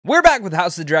We're back with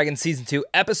House of the Dragon Season 2,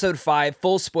 Episode 5,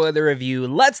 full spoiler review.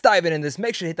 Let's dive into this.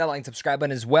 Make sure to hit that like and subscribe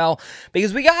button as well,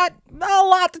 because we got a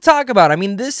lot to talk about. I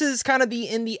mean, this is kind of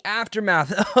in the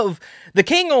aftermath of the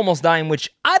king almost dying, which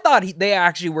I thought they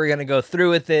actually were going to go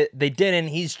through with it. They didn't.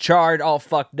 He's charred, all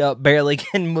fucked up, barely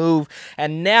can move.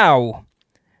 And now,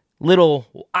 little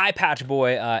eye patch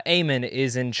boy Aemond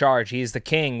is in charge. He's the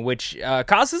king, which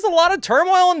causes a lot of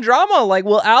turmoil and drama. Like,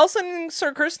 will Alys and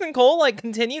Sir Criston Cole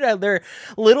continue to have their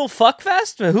little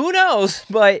fuckfest? Who knows?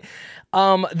 But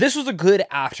this was a good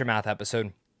aftermath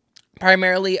episode.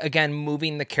 Primarily, again,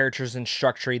 moving the characters and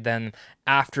structuring them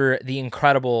after the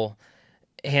incredible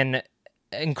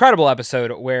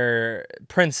episode where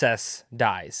Princess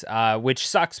dies, which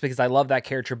sucks because I love that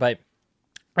character, but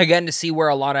again, to see where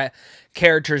a lot of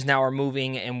characters now are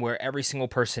moving and where every single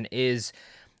person is,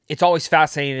 it's always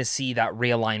fascinating to see that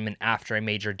realignment after a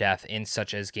major death in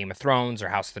such as Game of Thrones or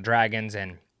House of the Dragons,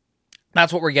 and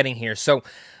that's what we're getting here. So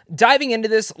diving into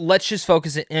this, let's just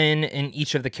focus in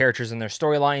each of the characters and their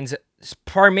storylines,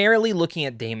 primarily looking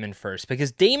at Daemon first,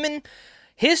 because Daemon,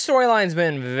 his storyline's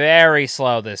been very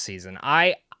slow this season.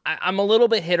 I'm a little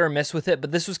bit hit or miss with it,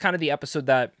 but this was kind of the episode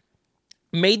that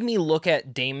made me look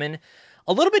at Daemon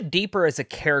a little bit deeper as a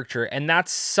character, and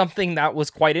that's something that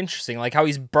was quite interesting, like how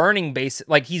he's burning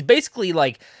he's basically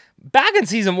back in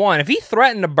season 1, if he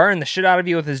threatened to burn the shit out of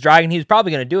you with his dragon, he was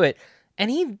probably going to do it,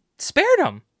 and he spared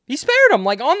him. He spared him,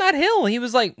 on that hill. He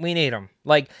was like, we need him.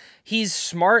 He's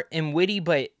smart and witty,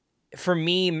 but for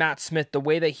me, Matt Smith, the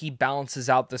way that he balances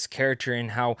out this character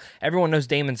and how everyone knows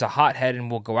Daemon's a hothead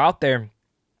and will go out there,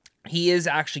 he is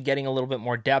actually getting a little bit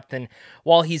more depth, and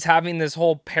while he's having this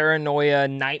whole paranoia,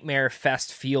 nightmare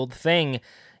fest field thing,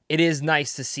 it is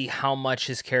nice to see how much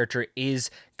his character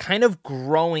is kind of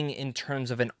growing in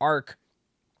terms of an arc,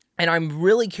 and I'm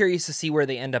really curious to see where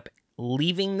they end up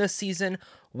leaving this season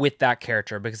with that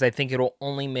character, because I think it'll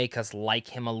only make us like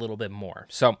him a little bit more.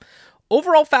 So,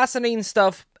 overall fascinating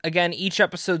stuff. Again, each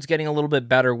episode's getting a little bit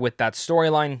better with that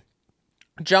storyline.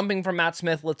 Jumping from Matt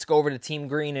Smith, let's go over to Team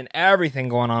Green and everything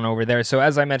going on over there. So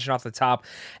as I mentioned off the top,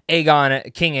 King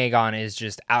Aegon is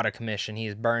just out of commission.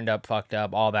 He's burned up, fucked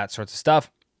up, all that sorts of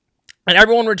stuff. And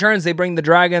everyone returns. They bring the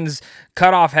dragon's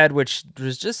cut off head, which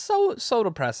was just so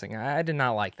depressing. I did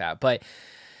not like that. But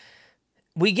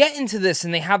we get into this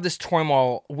and they have this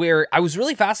turmoil where I was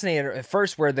really fascinated at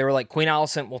first, where they were like, Queen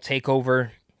Alicent will take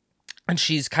over, and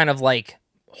she's kind of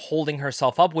holding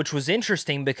herself up, which was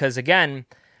interesting because, again,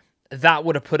 that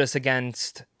would have put us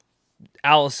against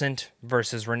Alicent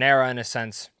versus Rhaenyra in a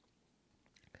sense.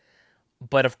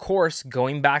 But of course,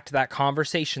 going back to that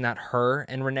conversation that her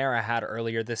and Rhaenyra had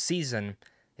earlier this season,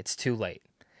 it's too late.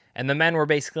 And the men were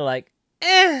basically like,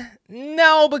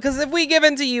 no, because if we give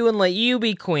in to you and let you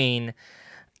be queen,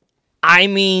 I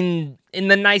mean, in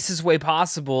the nicest way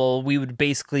possible, we would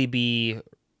basically be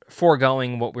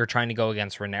foregoing what we're trying to go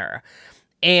against Rhaenyra.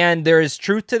 And there is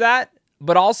truth to that,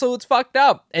 but also it's fucked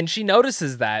up, and she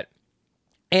notices that.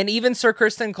 And even Sir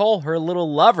Criston Cole, her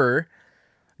little lover,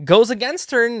 goes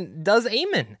against her and does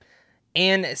Aemond.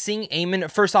 And seeing Aemond,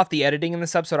 first off, the editing in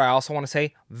this episode, I also want to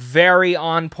say, very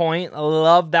on point. I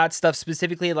love that stuff,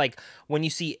 specifically when you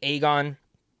see Aegon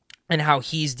and how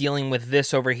he's dealing with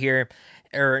this over here.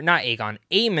 Or not Aegon,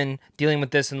 Aemond dealing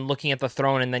with this and looking at the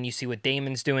throne, and then you see what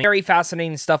Daemon's doing. Very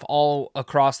fascinating stuff all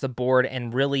across the board,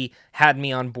 and really had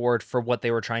me on board for what they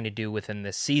were trying to do within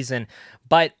this season.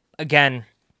 But again,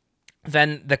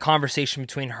 then the conversation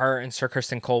between her and Sir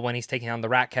Criston Cole when he's taking on the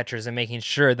rat catchers and making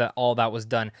sure that all that was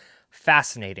done,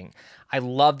 fascinating. I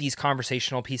love these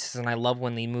conversational pieces, and I love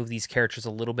when they move these characters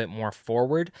a little bit more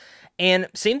forward. And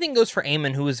same thing goes for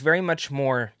Aemond, who is very much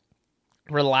more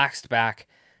relaxed back,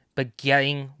 but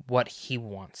getting what he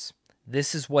wants.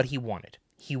 This is what he wanted.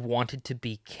 He wanted to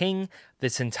be king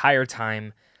this entire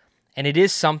time, and it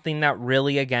is something that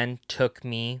really, again, took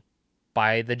me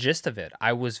by the gist of it.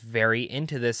 I was very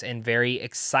into this and very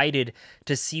excited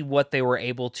to see what they were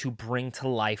able to bring to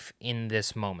life in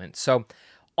this moment. So,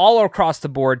 all across the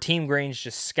board, Team Green's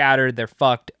just scattered, they're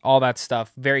fucked, all that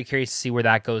stuff. Very curious to see where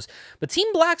that goes. But Team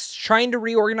Black's trying to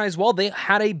reorganize well. They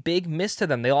had a big miss to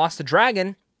them. They lost a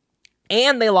dragon,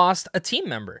 and they lost a team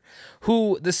member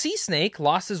who, the Sea Snake,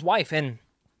 lost his wife. And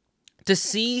to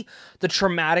see the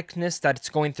traumaticness that's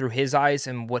going through his eyes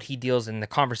and what he deals in the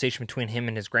conversation between him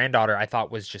and his granddaughter, I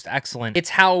thought was just excellent.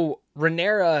 It's how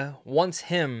Rhaenyra wants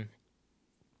him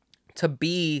to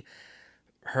be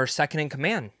her second in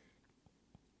command.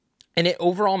 And it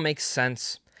overall makes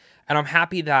sense. And I'm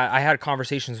happy that I had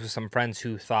conversations with some friends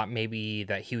who thought maybe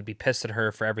that he would be pissed at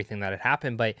her for everything that had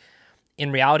happened. But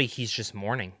in reality, he's just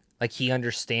mourning. Like, he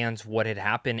understands what had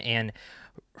happened. And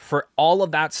for all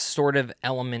of that sort of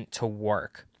element to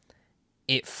work,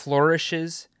 it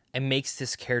flourishes and makes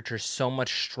this character so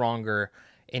much stronger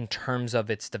in terms of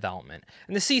its development.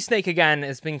 And the Sea Snake, again,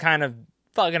 has been kind of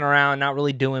fucking around, not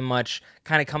really doing much,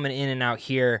 kind of coming in and out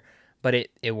here, but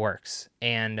it works.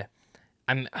 And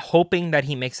I'm hoping that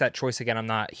he makes that choice again. I'm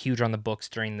not huge on the books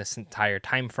during this entire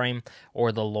time frame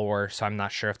or the lore, so I'm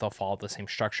not sure if they'll follow the same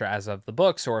structure as of the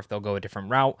books or if they'll go a different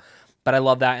route. But I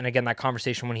love that. And again, that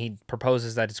conversation when he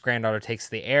proposes that his granddaughter takes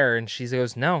the heir, and she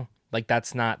goes, no, like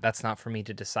that's not for me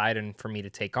to decide and for me to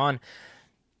take on.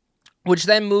 Which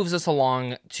then moves us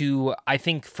along to, I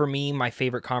think, for me, my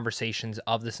favorite conversations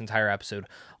of this entire episode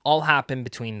all happen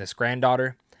between this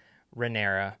granddaughter,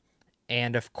 Rhaenyra,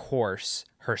 and of course,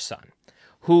 her son,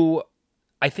 who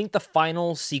I think the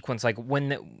final sequence, like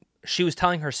when she was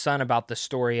telling her son about the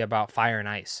story about fire and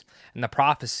ice and the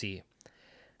prophecy,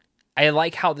 I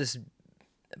like how this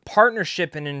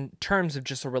partnership and in terms of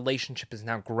just a relationship is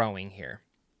now growing here.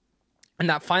 And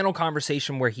that final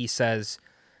conversation where he says,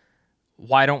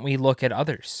 why don't we look at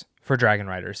others for dragon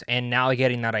riders? And now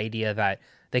getting that idea that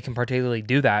they can particularly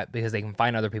do that because they can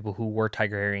find other people who were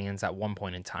Targaryens at one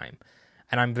point in time.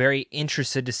 And I'm very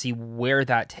interested to see where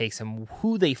that takes and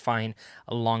who they find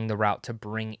along the route to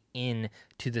bring in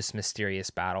to this mysterious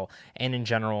battle and in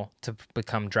general to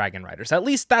become dragon riders. At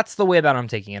least that's the way that I'm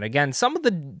taking it. Again, some of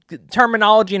the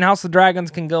terminology in House of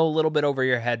Dragons can go a little bit over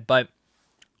your head, but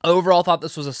overall thought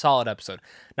this was a solid episode.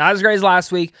 Not as great as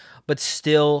last week, but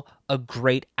still a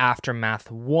great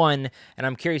Aftermath one. And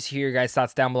I'm curious to hear your guys'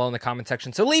 thoughts down below in the comment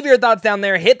section. So leave your thoughts down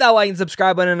there, hit that like and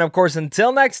subscribe button, and of course,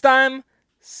 until next time,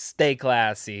 stay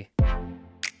classy.